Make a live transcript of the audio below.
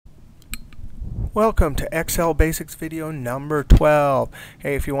Welcome to Excel Basics video number 12.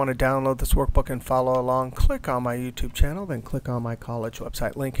 Hey, if you want to download this workbook and follow along, click on my YouTube channel, then click on my college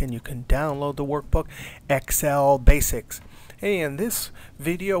website link and you can download the workbook Excel Basics. Hey, in this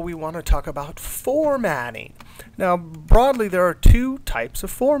video we want to talk about formatting. Now, broadly there are two types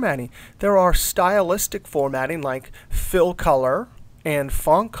of formatting. There are stylistic formatting like fill color and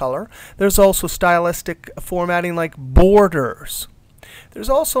font color. There's also stylistic formatting like borders. There's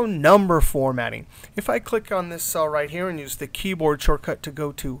also number formatting. If I click on this cell right here and use the keyboard shortcut to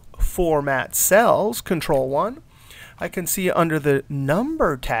go to Format Cells, Ctrl 1, I can see under the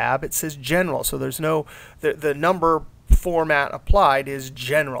Number tab it says General. So there's no, the number format applied is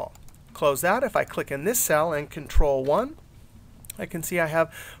General. Close that. If I click in this cell and Ctrl 1, I can see I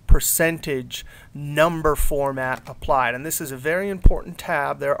have percentage number format applied. And this is a very important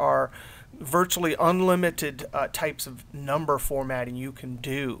tab. There are virtually unlimited types of number formatting you can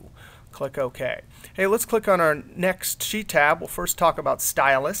do. Click OK. Hey, let's click on our next sheet tab. We'll first talk about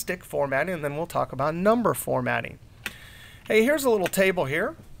stylistic formatting, and then we'll talk about number formatting. Hey, here's a little table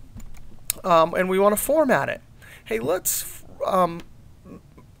here, and we want to format it. Hey, let's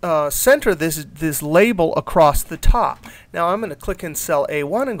center this label across the top. Now I'm going to click in cell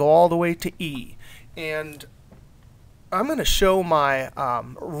A1 and go all the way to E. And I'm going to show my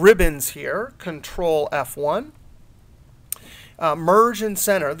ribbons here, Ctrl F1. Merge and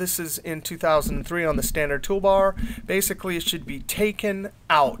center. This is in 2003 on the standard toolbar. Basically, it should be taken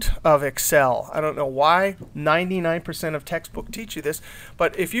out of Excel. I don't know why 99% of textbooks teach you this,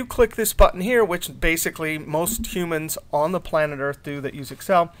 but if you click this button here, which basically most humans on the planet Earth do that use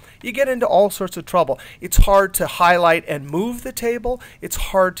Excel, you get into all sorts of trouble. It's hard to highlight and move the table. It's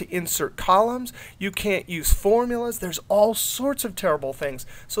hard to insert columns. You can't use formulas. There's all sorts of terrible things.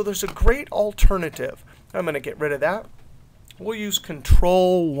 So there's a great alternative. I'm going to get rid of that. We'll use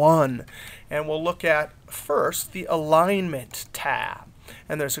Ctrl 1, and we'll look at first the Alignment tab.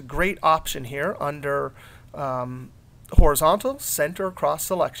 And there's a great option here under Horizontal Center Across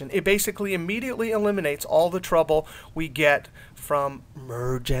Selection. It basically immediately eliminates all the trouble we get from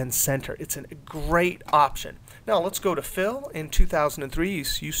Merge and Center. It's a great option. Now let's go to Fill. In 2003,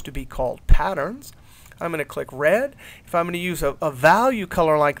 it used to be called Patterns. I'm going to click Red. If I'm going to use a value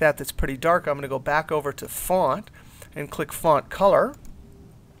color like that that's pretty dark, I'm going to go back over to Font and click Font Color,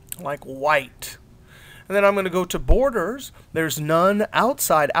 like white. And then I'm going to go to Borders. There's none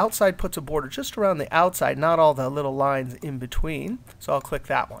outside. Outside puts a border just around the outside, not all the little lines in between. So I'll click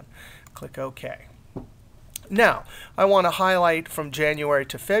that one. Click OK. Now, I want to highlight from January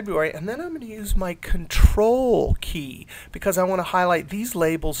to February, and then I'm going to use my Control key because I want to highlight these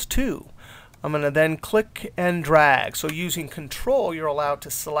labels too. I'm going to then click and drag. So using Control, you're allowed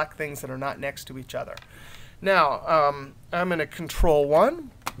to select things that are not next to each other. Now, I'm going to Control 1,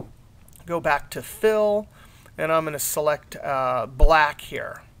 go back to Fill, and I'm going to select black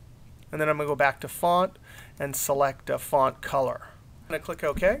here. And then I'm going to go back to Font and select Font Color. I'm going to click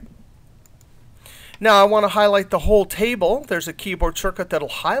OK. Now, I want to highlight the whole table. There's a keyboard shortcut that will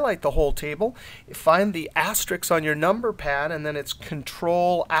highlight the whole table. You find the asterisk on your number pad, and then it's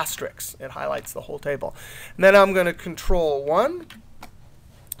Control asterisk. It highlights the whole table. And then I'm going to Control 1.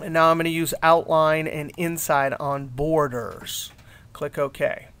 And now I'm going to use Outline and Inside on Borders. Click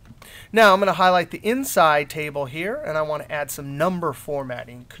OK. Now I'm going to highlight the inside table here, and I want to add some number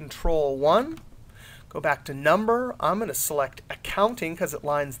formatting. Control 1. Go back to Number. I'm going to select Accounting because it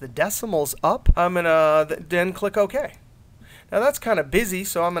lines the decimals up. I'm going to then click OK. Now that's kind of busy,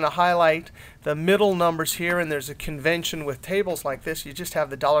 so I'm going to highlight the middle numbers here. And there's a convention with tables like this. You just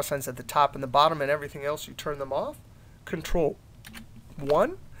have the dollar signs at the top and the bottom, and everything else you turn them off. Control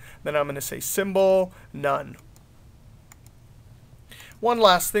 1. Then I'm going to say Symbol, None. One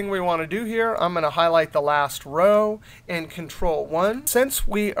last thing we want to do here, I'm going to highlight the last row and Control 1. Since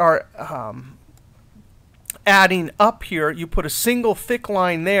we are adding up here, you put a single thick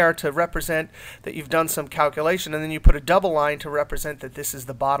line there to represent that you've done some calculation, and then you put a double line to represent that this is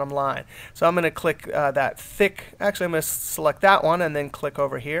the bottom line. So I'm going to click that thick. Actually, I'm going to select that one and then click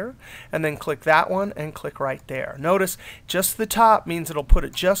over here, and then click that one and click right there. Notice just the top means it'll put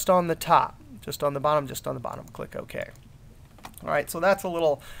it just on the top, just on the bottom, just on the bottom. Click OK. All right, so that's a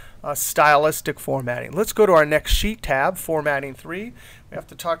little stylistic formatting. Let's go to our next sheet tab, Formatting 3. We have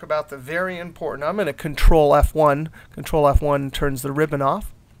to talk about the very important. I'm going to Control F1. Control F1 turns the ribbon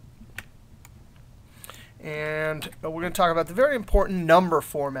off. And we're going to talk about the very important number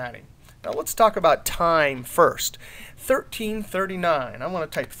formatting. Now let's talk about time first. 1339. I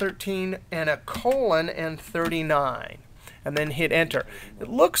want to type 13 and a colon and 39. and then hit enter. It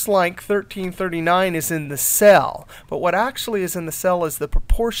looks like 1339 is in the cell, but what actually is in the cell is the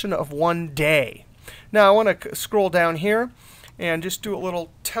proportion of one day. Now I want to scroll down here and just do a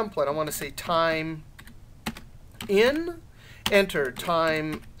little template. I want to say time in, enter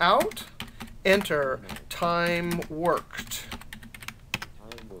time out, enter time worked.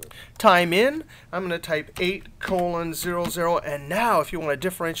 Time in, I'm going to type 8:00, and now if you want to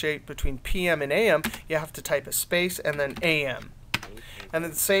differentiate between PM and AM, you have to type a space and then AM. And then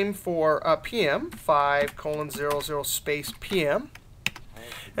the same for PM, 5:00 space PM.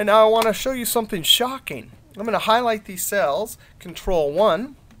 And now I want to show you something shocking. I'm going to highlight these cells, Control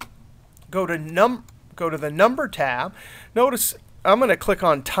 1, go to the Number tab. Notice I'm going to click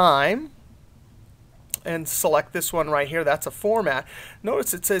on Time and select this one right here. That's a format.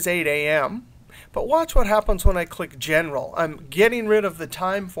 Notice it says 8 a.m. But watch what happens when I click General. I'm getting rid of the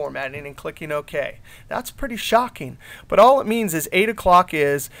time formatting and clicking OK. That's pretty shocking. But all it means is 8 o'clock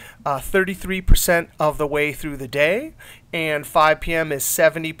is 33% of the way through the day, and 5 p.m. is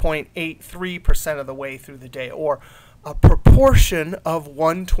 70.83% of the way through the day, or a proportion of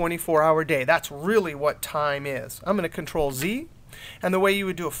one 24-hour day. That's really what time is. I'm going to Control Z. And the way you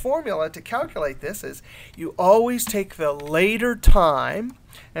would do a formula to calculate this is you always take the later time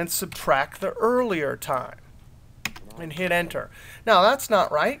and subtract the earlier time and hit enter. Now that's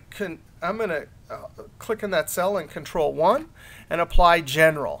not right. I'm going to click in that cell and Control 1 and apply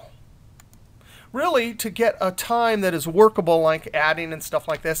General. Really, to get a time that is workable, like adding and stuff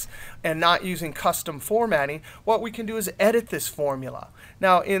like this, and not using custom formatting, what we can do is edit this formula.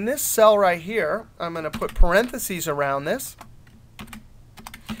 Now in this cell right here, I'm going to put parentheses around this,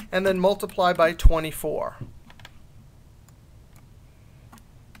 and then multiply by 24.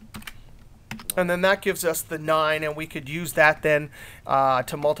 And then that gives us the 9, and we could use that then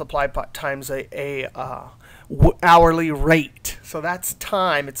to multiply times a hourly rate. So that's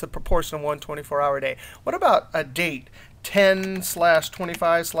time. It's a proportion of one 24-hour day. What about a date?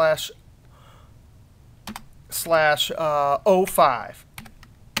 10/25/05.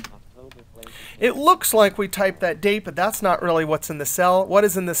 It looks like we typed that date, but that's not really what's in the cell. What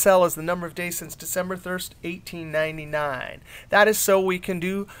is in the cell is the number of days since December 1st, 1899. That is so we can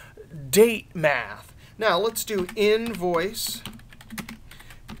do date math. Now let's do invoice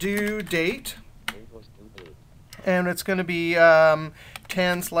due date. And it's going to be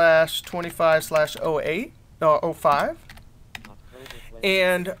 10/25/05.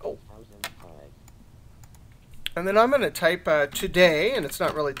 And then I'm going to type today, and it's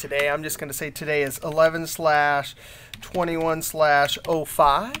not really today. I'm just going to say today is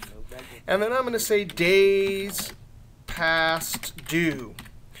 11/21/05. And then I'm going to say days past due.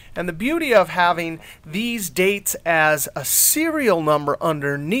 And the beauty of having these dates as a serial number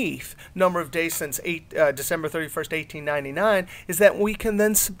underneath, number of days since December 31st, 1899, is that we can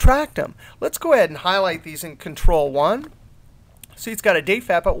then subtract them. Let's go ahead and highlight these in Control 1. See, it's got a date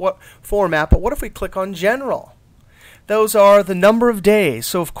format, but what if we click on General? Those are the number of days.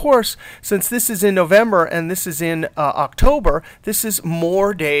 So of course, since this is in November and this is in October, this is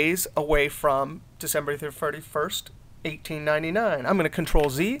more days away from December 31st, 1899. I'm going to Control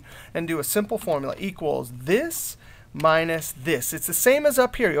Z and do a simple formula. Equals this minus this. It's the same as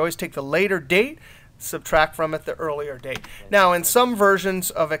up here. You always take the later date, subtract from it the earlier date. Now in some versions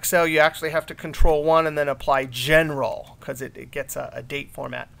of Excel, you actually have to Control 1 and then apply General, because it gets a date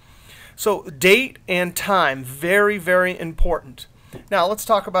format. So date and time, very, very important. Now let's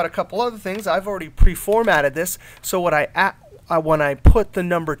talk about a couple other things. I've already pre-formatted this. So what when I put the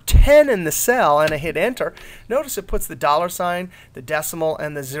number 10 in the cell and I hit enter, notice it puts the $, the decimal,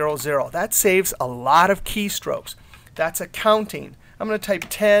 and the 00. That saves a lot of keystrokes. That's accounting. I'm going to type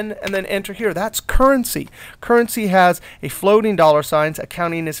 10 and then enter here. That's currency. Currency has a floating $.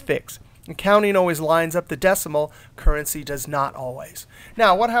 Accounting is fixed. Accounting always lines up the decimal. Currency does not always.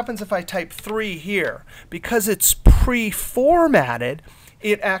 Now, what happens if I type 3 here? Because it's pre-formatted,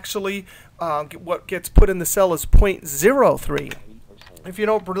 it actually, what gets put in the cell is 0.03. If you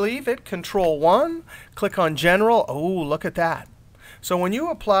don't believe it, Control 1, click on General. Oh, look at that. So when you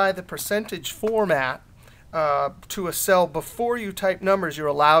apply the percentage format to a cell before you type numbers, you're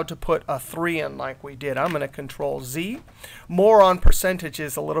allowed to put a 3 in like we did. I'm going to Control Z. More on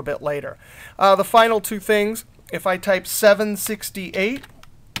percentages a little bit later. The final two things, if I type 768,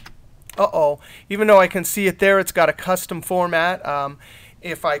 even though I can see it there, it's got a custom format.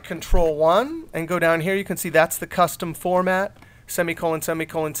 If I Control 1 and go down here, you can see that's the custom format, semicolon,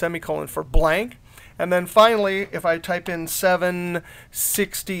 semicolon, semicolon for blank. And then finally, if I type in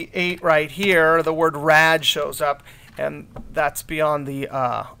 768 right here, the word rad shows up, and that's beyond the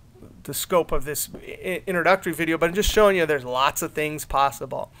the scope of this introductory video, but I'm just showing you there's lots of things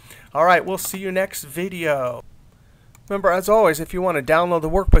possible. All right, we'll see you next video. Remember, as always, if you want to download the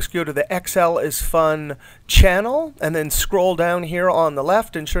workbooks, go to the Excel is Fun channel and then scroll down here on the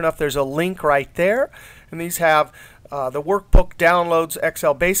left, and sure enough, there's a link right there. And these have the workbook downloads,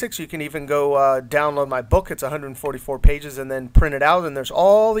 Excel Basics. You can even go download my book. It's 144 pages and then print it out. And there's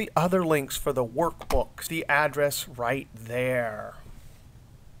all the other links for the workbooks. The address right there.